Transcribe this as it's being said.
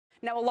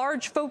Now, a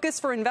large focus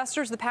for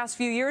investors the past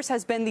few years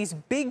has been these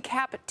big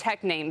cap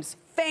tech names.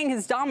 FANG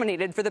has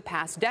dominated for the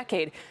past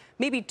decade.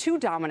 Maybe too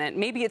dominant.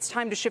 Maybe it's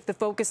time to shift the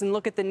focus and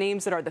look at the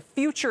names that are the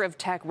future of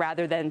tech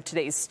rather than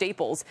today's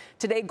staples.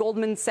 Today,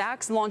 Goldman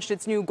Sachs launched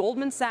its new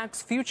Goldman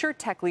Sachs Future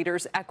Tech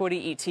Leaders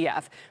Equity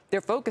ETF.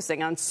 They're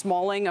focusing on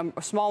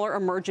smaller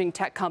emerging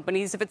tech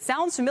companies. If it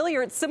sounds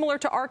familiar, it's similar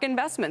to ARK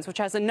Investments, which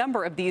has a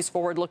number of these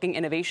forward-looking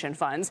innovation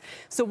funds.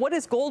 So what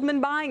is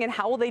Goldman buying and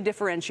how will they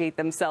differentiate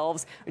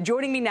themselves?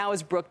 Joining me now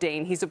is Brook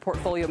Dane. He's a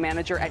portfolio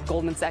manager at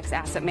Goldman Sachs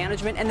Asset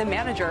Management and the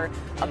manager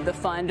of the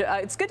fund.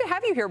 It's good to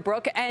have you here,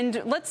 Brook.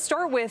 And let's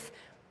start with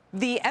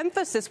the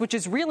emphasis, which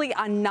is really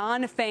on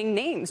non-FANG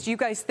names. Do you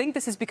guys think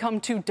this has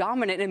become too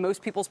dominant in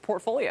most people's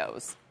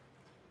portfolios?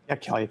 Yeah,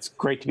 Kelly, it's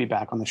great to be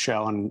back on the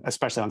show, and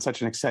especially on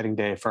such an exciting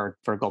day for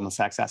Goldman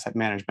Sachs Asset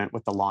Management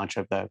with the launch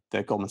of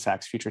the Goldman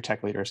Sachs Future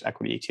Tech Leaders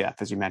Equity ETF,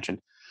 as you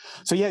mentioned.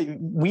 So, yeah,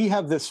 we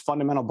have this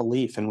fundamental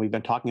belief, and we've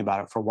been talking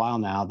about it for a while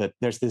now, that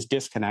there's this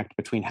disconnect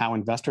between how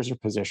investors are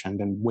positioned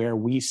and where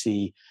we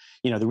see,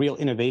 the real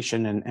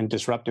innovation and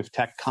disruptive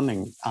tech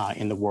coming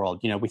in the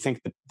world. We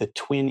think that the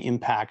twin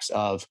impacts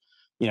of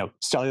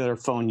cellular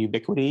phone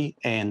ubiquity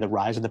and the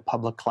rise of the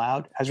public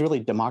cloud has really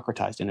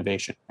democratized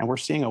innovation. And we're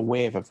seeing a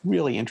wave of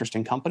really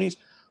interesting companies,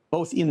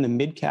 both in the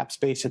mid-cap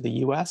space of the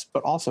US,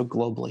 but also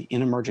globally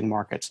in emerging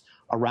markets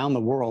around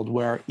the world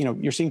where,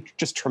 you're seeing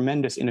just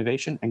tremendous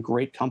innovation and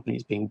great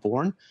companies being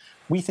born.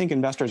 We think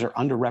investors are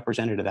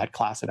underrepresented of that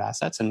class of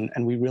assets. And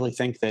we really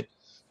think that,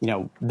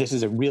 this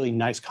is a really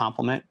nice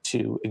complement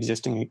to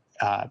existing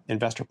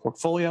investor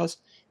portfolios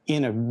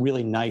in a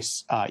really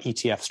nice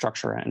ETF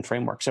structure and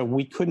framework. So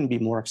we couldn't be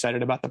more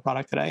excited about the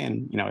product today.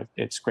 And,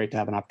 it's great to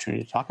have an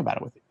opportunity to talk about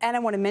it with you. And I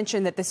want to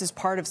mention that this is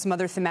part of some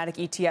other thematic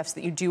ETFs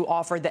that you do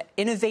offer. The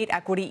Innovate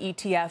Equity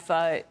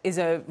ETF is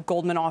a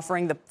Goldman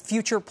offering, the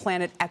Future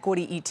Planet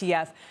Equity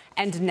ETF,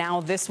 and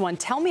now this one.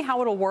 Tell me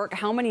how it'll work,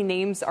 how many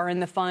names are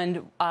in the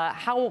fund,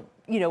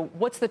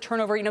 what's the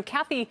turnover?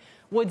 Kathy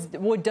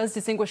Wood does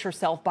distinguish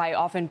herself by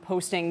often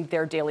posting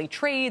their daily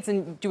trades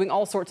and doing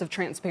all sorts of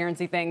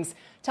transparency things.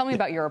 Tell me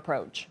about your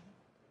approach.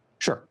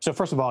 Sure. So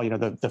first of all,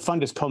 the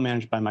fund is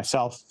co-managed by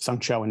myself, Sung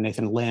Cho, and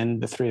Nathan Lin.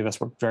 The three of us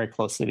work very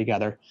closely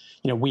together.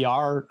 We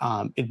are,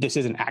 this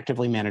is an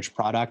actively managed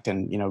product,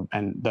 and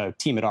the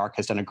team at ARK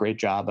has done a great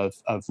job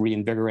of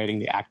reinvigorating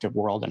the active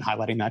world and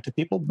highlighting that to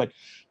people. But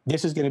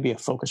this is going to be a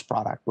focused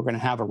product. We're going to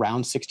have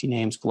around 60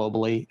 names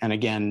globally. And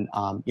again,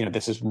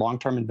 this is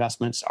long-term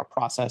investments. Our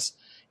process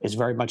is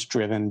very much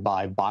driven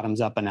by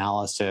bottoms-up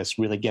analysis,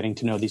 really getting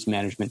to know these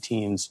management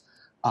teams,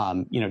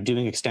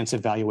 doing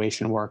extensive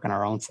valuation work on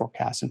our own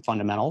forecasts and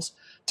fundamentals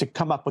to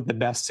come up with the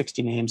best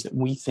 60 names that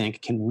we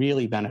think can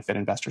really benefit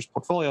investors'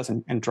 portfolios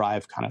and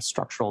drive kind of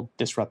structural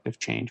disruptive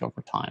change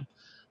over time.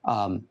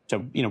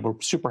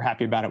 We're super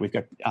happy about it. We've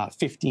got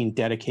 15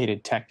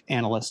 dedicated tech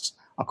analysts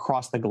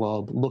across the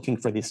globe looking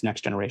for this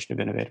next generation of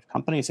innovative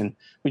companies. And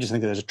we just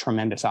think that there's a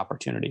tremendous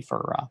opportunity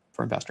for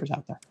investors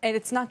out there. And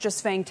it's not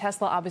just FANG.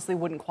 Tesla obviously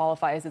wouldn't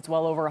qualify as it's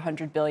well over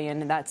 $100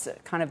 billion. And that's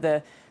kind of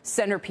the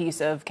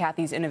centerpiece of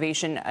Kathy's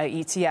innovation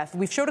ETF.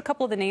 We've showed a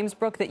couple of the names,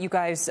 Brooke, that you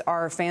guys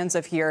are fans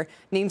of here.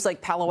 Names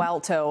like Palo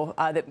Alto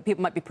that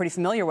people might be pretty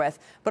familiar with,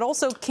 but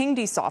also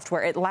Kingdee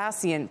Software,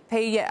 Atlassian,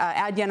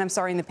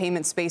 Adyen, in the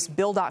payment space,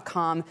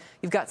 Bill.com.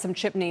 You've got some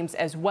chip names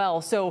as well.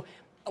 So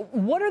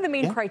what are the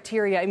main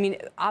criteria? I mean,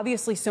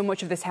 obviously, so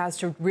much of this has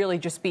to really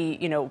just be,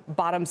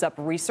 bottoms-up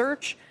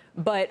research.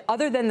 But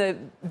other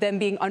than them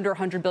being under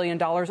 $100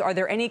 billion, are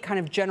there any kind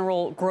of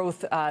general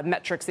growth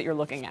metrics that you're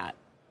looking at?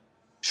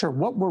 Sure.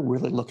 What we're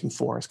really looking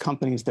for is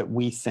companies that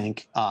we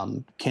think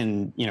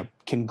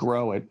can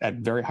grow at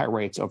very high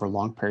rates over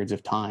long periods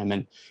of time,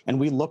 and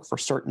we look for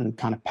certain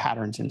kind of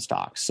patterns in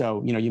stocks.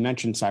 So you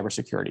mentioned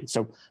cybersecurity.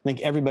 So I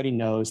think everybody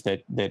knows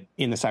that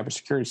in the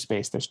cybersecurity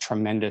space, there's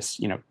tremendous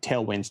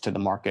tailwinds to the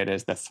market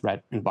as the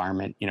threat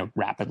environment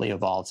rapidly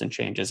evolves and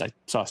changes. I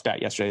saw a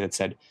stat yesterday that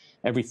said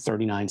every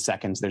 39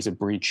 seconds there's a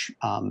breach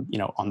on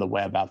the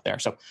web out there.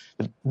 So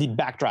the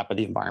backdrop of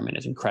the environment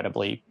is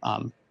incredibly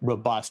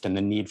robust, and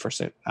the need for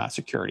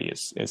security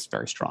is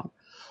very strong.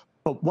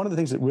 But one of the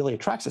things that really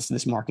attracts us to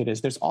this market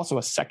is there's also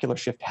a secular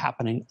shift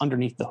happening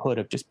underneath the hood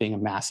of just being a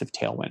massive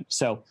tailwind.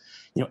 So,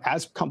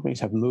 as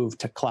companies have moved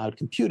to cloud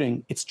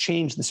computing, it's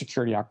changed the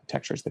security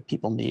architectures that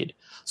people need.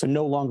 So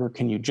no longer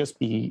can you just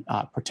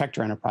protect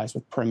your enterprise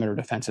with perimeter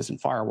defenses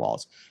and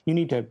firewalls. You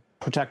need to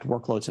protect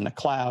workloads in the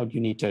cloud. You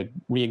need to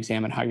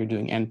re-examine how you're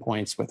doing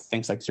endpoints with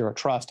things like Zero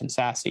Trust and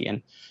SASE.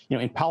 And,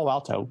 in Palo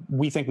Alto,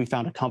 we think we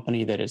found a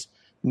company that is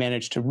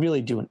managed to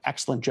really do an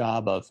excellent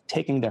job of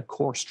taking their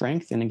core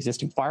strength in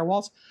existing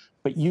firewalls,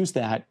 but use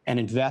that and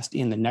invest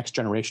in the next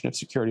generation of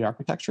security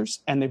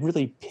architectures. And they've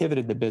really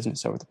pivoted the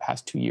business over the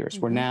past 2 years,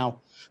 where now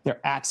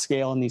they're at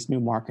scale in these new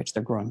markets.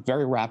 They're growing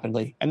very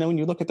rapidly. And then when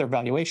you look at their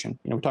valuation,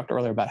 we talked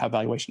earlier about how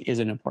valuation is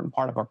an important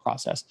part of our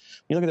process.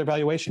 When you look at their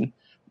valuation,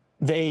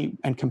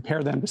 and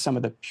compare them to some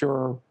of the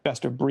pure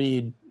best of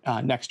breed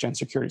next gen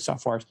security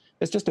softwares,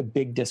 there's just a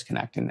big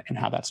disconnect in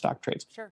how that stock trades. Sure.